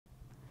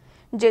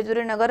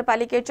जेजुरी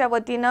नगरपालिकेच्या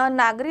वतीनं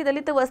नागरी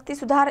दलित वस्ती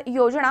सुधार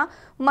योजना,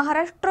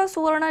 महाराष्ट्र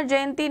सुवर्ण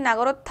जयंती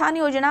नागरोत्थान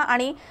योजना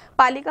आणि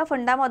पालिका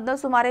फंडामधून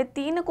सुमारे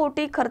 3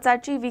 कोटी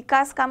खर्चाची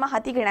विकास कामे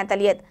हाती घेण्यात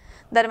आली आहेत।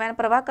 दरम्यान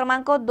प्रभाग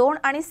क्रमांक 2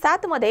 आणि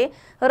 7 मध्ये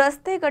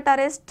रस्ते,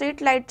 गटारे,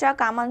 स्ट्रीट लाईटच्या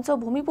कामांचं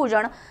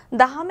भूमिपूजन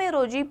 10 मे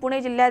रोजी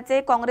पुणे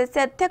जिल्ह्याचे काँग्रेसचे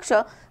अध्यक्ष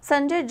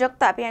संजय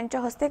जगताप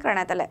यांच्या हस्ते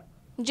करण्यात आले।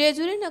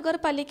 जेजुरी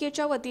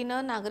नगरपालिकेच्या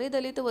वतीनं नागरी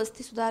दलित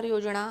वस्ती सुधार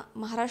योजना,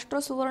 महाराष्ट्र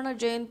सुवर्ण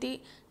जयंती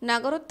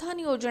नागरोत्थान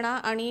योजना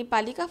आणि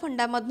पालिका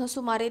फंडामधून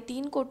सुमारे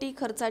 3 कोटी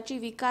खर्चाची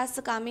विकास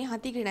कामे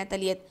हाती घेण्यात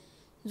आली आहेत।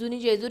 जुनी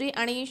जेजुरी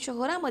आणि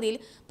शहरामधील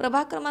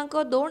प्रभाग क्रमांक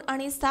 2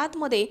 आणि 7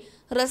 मध्ये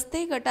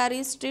रस्ते,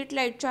 गटारी, स्ट्रीट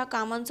लाईटच्या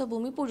कामांचं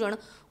भूमिपूजन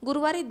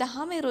गुरुवारी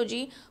 10 मे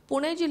रोजी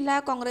पुणे जिल्हा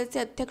काँग्रेसचे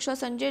अध्यक्ष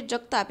संजय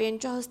जगताप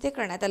यांच्या हस्ते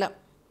करण्यात आलं।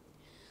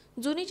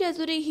 जुनी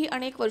जेजुरी ही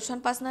अनेक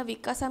वर्षांपासून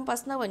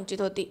विकासांपासून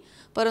वंचित होती,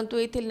 परंतु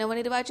येथील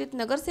नवनिर्वाचित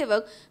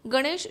नगरसेवक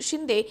गणेश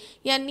शिंदे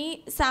यांनी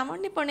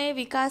सामान्यपणे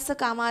विकास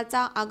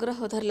कामाचा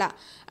आग्रह धरला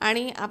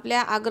आणि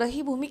आपल्या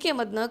आग्रही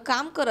भूमिकेमधनं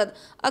काम करत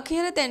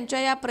अखेर त्यांच्या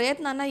या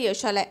प्रयत्नांना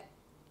यश आलंय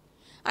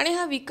आणि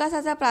हा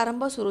विकासाचा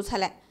प्रारंभ सुरू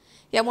झालाय।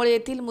 यामुळे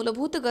येथील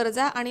मूलभूत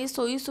गरजा आणि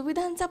सोयी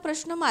सुविधांचा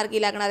प्रश्न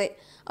मार्गी लागणार आहे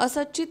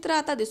असं चित्र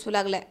आता दिसू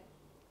लागलंय।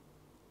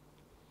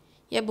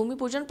 या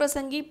भूमिपूजन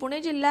प्रसंगी पुणे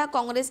जिल्हा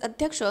काँग्रेस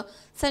अध्यक्ष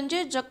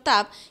संजय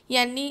जगताप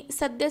यांनी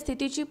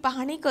सद्यस्थितीची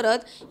पाहणी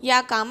करत या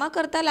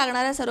कामाकरता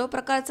लागणाऱ्या सर्व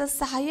प्रकारचं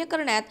सहाय्य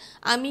करण्यात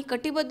आम्ही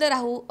कटिबद्ध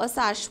राहू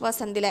असं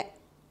आश्वासन दिलंय।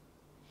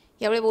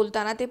 यावेळी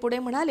बोलताना ते पुढे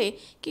म्हणाले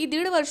की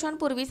 1.5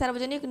 वर्षांपूर्वी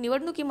सार्वजनिक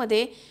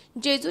निवडणुकीमध्ये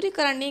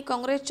जेजुरीकरांनी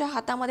काँग्रेसच्या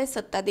हातामध्ये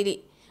सत्ता दिली।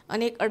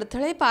 अनेक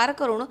अडथळे पार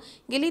करून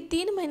गेली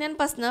 3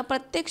 महिन्यांपासून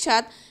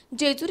प्रत्यक्षात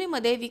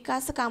जेजुरीमध्ये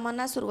विकास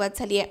कामांना सुरुवात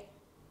झाली आहे।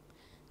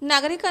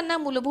 नागरिकांना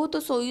मूलभूत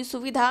सोयी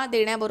सुविधा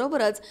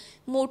देण्याबरोबरच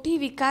मोठी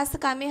विकास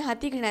कामे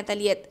हाती घेण्यात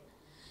आली आहेत।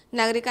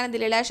 नागरिकांना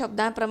दिलेल्या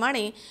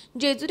शब्दांप्रमाणे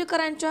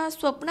जेजुरीकरांच्या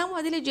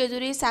स्वप्नामधील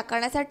जेजुरी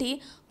साकारण्यासाठी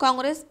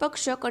काँग्रेस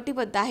पक्ष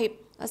कटिबद्ध आहे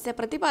असे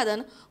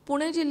प्रतिपादन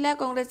पुणे जिल्हा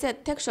काँग्रेसचे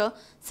अध्यक्ष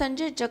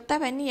संजय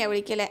जगताप यांनी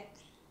यावेळी केले।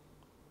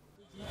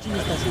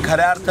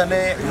 खऱ्या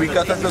अर्थाने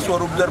विकासाचं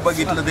स्वरूप जर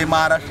बघितलं ते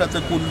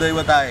महाराष्ट्राचं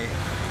कुलदैवत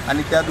आहे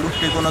आणि त्या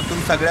दृष्टिकोनातून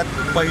सगळ्यात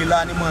पहिला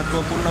आणि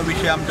महत्त्वपूर्ण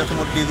विषय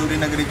आमच्यासमोर जेजुरी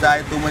नगरीचा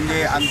आहे तो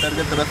म्हणजे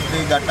अंतर्गत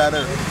रस्ते, गटार,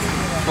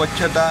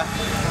 स्वच्छता,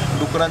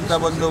 डुकरांचा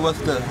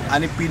बंदोबस्त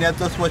आणि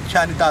पिण्याचं स्वच्छ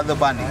आणि ताजं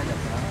पाणी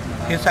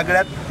हे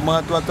सगळ्यात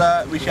महत्त्वाचा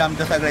विषय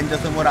आमच्या सगळ्यांच्या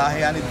समोर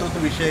आहे आणि तोच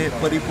विषय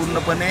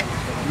परिपूर्णपणे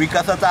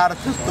विकासाचा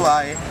अर्थच तो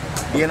आहे।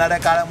 येणाऱ्या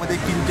काळामध्ये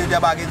चिंचेच्या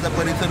बागेचा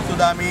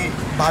परिसरसुद्धा आम्ही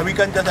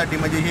भाविकांच्यासाठी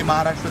म्हणजे हे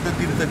महाराष्ट्राचं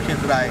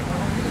तीर्थक्षेत्र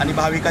आहे आणि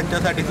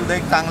भाविकांच्यासाठी सुद्धा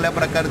एक चांगल्या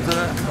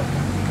प्रकारचं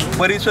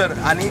परिसर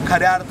आणि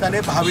खऱ्या अर्थाने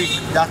भाविक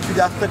जास्तीत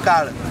जास्त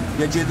काळ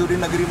या जेजुरी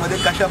नगरीमध्ये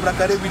कशा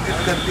प्रकारे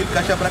विजिट करतील,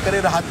 कशा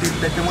प्रकारे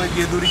राहतील, त्याच्यामुळे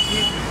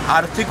जेजुरीची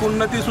आर्थिक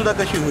उन्नती सुद्धा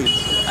कशी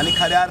होईल आणि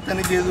खऱ्या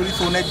अर्थाने जेजुरी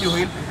सोन्याची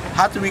होईल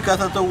हाच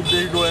विकासाचा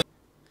उद्देश डोळ्यात।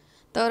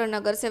 तर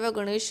नगरसेवक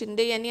गणेश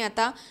शिंदे यांनी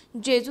आता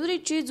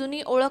जेजुरीची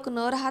जुनी ओळख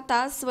न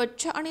राहता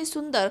स्वच्छ आणि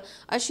सुंदर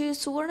अशी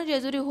सुवर्ण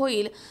जेजुरी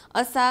होईल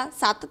असा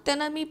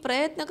सातत्याने मी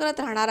प्रयत्न करत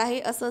राहणार आहे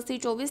असं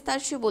C24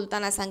 तासशी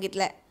बोलताना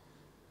सांगितलंय।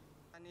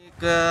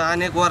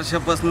 अनेक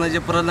वर्षापासून जे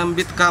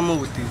प्रलंबित कामं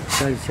होती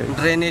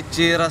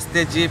ड्रेनेजची,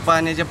 रस्त्याची,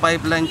 पाण्याच्या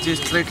पाईपलाईनची,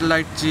 स्ट्रीट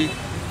लाईटची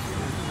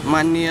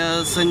माननीय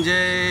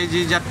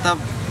संजयजी जगताप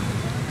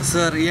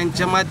सर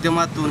यांच्या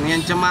माध्यमातून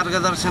यांच्या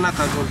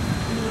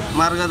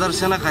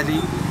मार्गदर्शनाखाली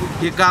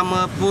ही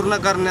कामं पूर्ण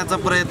करण्याचा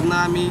प्रयत्न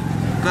आम्ही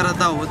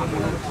करत आहोत।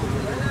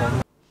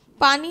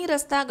 पाणी,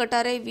 रस्ता,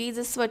 गटारे, वीज,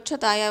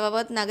 स्वच्छता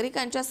याबाबत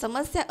नागरिकांच्या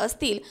समस्या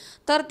असतील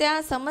तर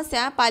त्या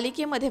समस्या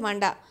पालिकेमध्ये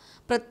मांडा।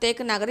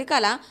 प्रत्येक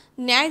नागरिकाला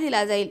न्याय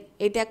दिला जाईल।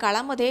 येत्या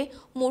काळामध्ये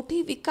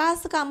मोठी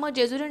विकास कामं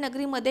जेजुरी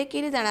नगरीमध्ये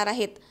केली जाणार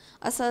आहेत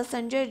असं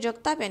संजय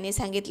जगताप यांनी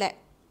सांगितलंय।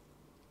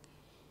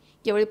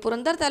 यावेळी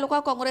पुरंदर तालुका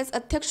काँग्रेस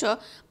अध्यक्ष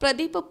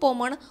प्रदीप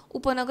पोमण,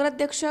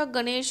 उपनगराध्यक्ष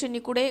गणेश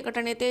निकुडे,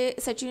 गटनेते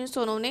सचिन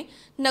सोनवणे,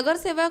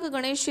 नगरसेवक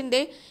गणेश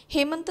शिंदे,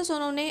 हेमंत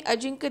सोनवणे,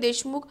 अजिंक्य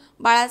देशमुख,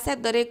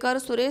 बाळासाहेब दरेकर,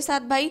 सुरेश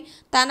सातभाई,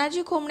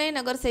 तानाजी खोमणे,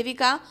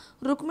 नगरसेविका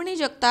रुक्मिणी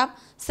जगताप,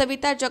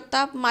 सविता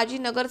जगताप, माजी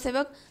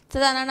नगरसेवक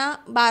सदानना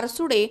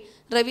बारसुडे,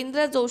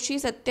 रवींद्र जोशी,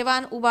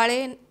 सत्यवान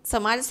उबाळे,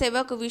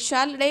 समाजसेवक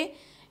विशाल डे,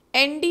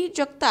 ND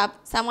जगताप,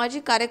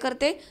 सामाजिक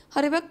कार्यकर्ते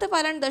हरिभक्त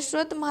पालन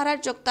दशरथ महाराज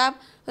जगताप,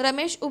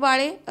 रमेश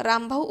उबाळे,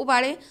 रामभाऊ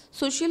उबाळे,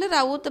 सुशील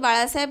राऊत,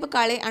 बाळासाहेब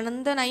काळे,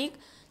 आनंद नाईक,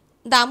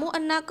 दामू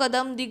अण्णा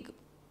कदम,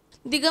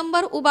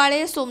 दिगंबर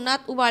उबाळे,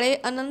 सोमनाथ उबाळे,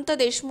 अनंत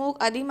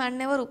देशमुख आदी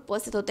मान्यवर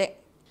उपस्थित होते।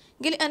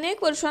 गेली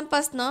अनेक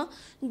वर्षांपासून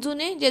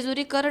जुने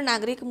जेजुरीकर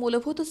नागरिक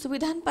मूलभूत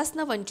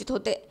सुविधांपासून वंचित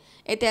होते।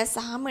 येत्या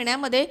 6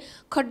 महिन्यामध्ये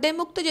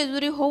खड्डेमुक्त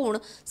जेजुरी होऊन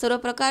सर्व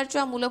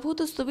प्रकारच्या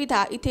मूलभूत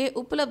सुविधा इथे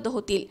उपलब्ध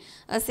होतील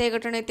असे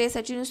गटनेते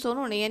सचिन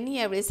सोनवणे यांनी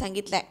यावेळी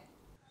सांगितले।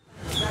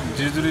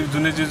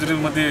 जुने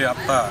जेजुरीमध्ये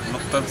आता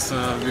नुकताच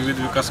विविध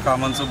विकास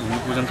कामांचं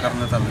भूमिपूजन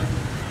करण्यात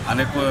आलं।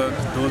 अनेक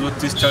जवळजवळ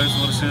 30-40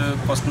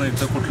 वर्षापासून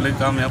इथं कुठलंही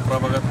काम या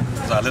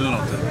प्रभागात झालेलं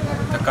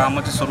नव्हतं। त्या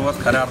कामाची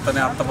सुरुवात खऱ्या अर्थाने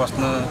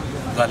आतापासून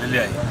झालेली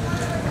आहे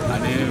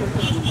आणि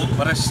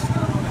बरेच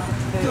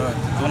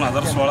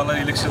 2016ला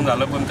इलेक्शन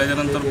झालं, पण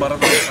त्याच्यानंतर बराच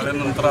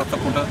झाल्यानंतर आता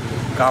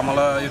कुठं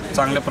कामाला एक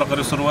चांगल्या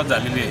प्रकारे सुरुवात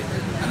झालेली आहे.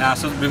 आणि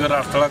असंच बिगर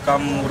अडथळा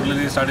काम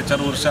उरलेली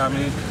 4.5 वर्ष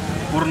आम्ही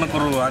पूर्ण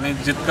करू आणि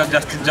जितका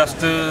जास्तीत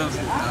जास्त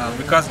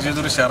विकास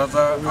जेजुरी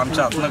शहराचा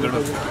आमच्या हातनं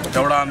घडू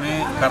तेवढा आम्ही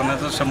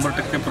करण्याचा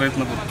 100%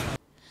 प्रयत्न करू.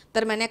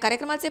 दरम्यान या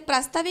कार्यक्रमाचे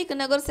प्रास्ताविक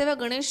नगरसेवक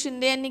गणेश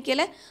शिंदे यांनी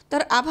केले,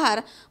 तर आभार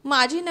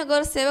माजी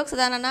नगरसेवक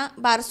सदानंद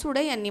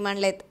बारसुडे यांनी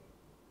मानलेत.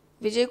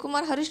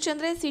 विजयकुमार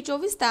हरिश्चंद्र,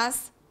 C24 तास,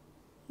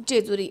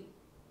 जेजुरी.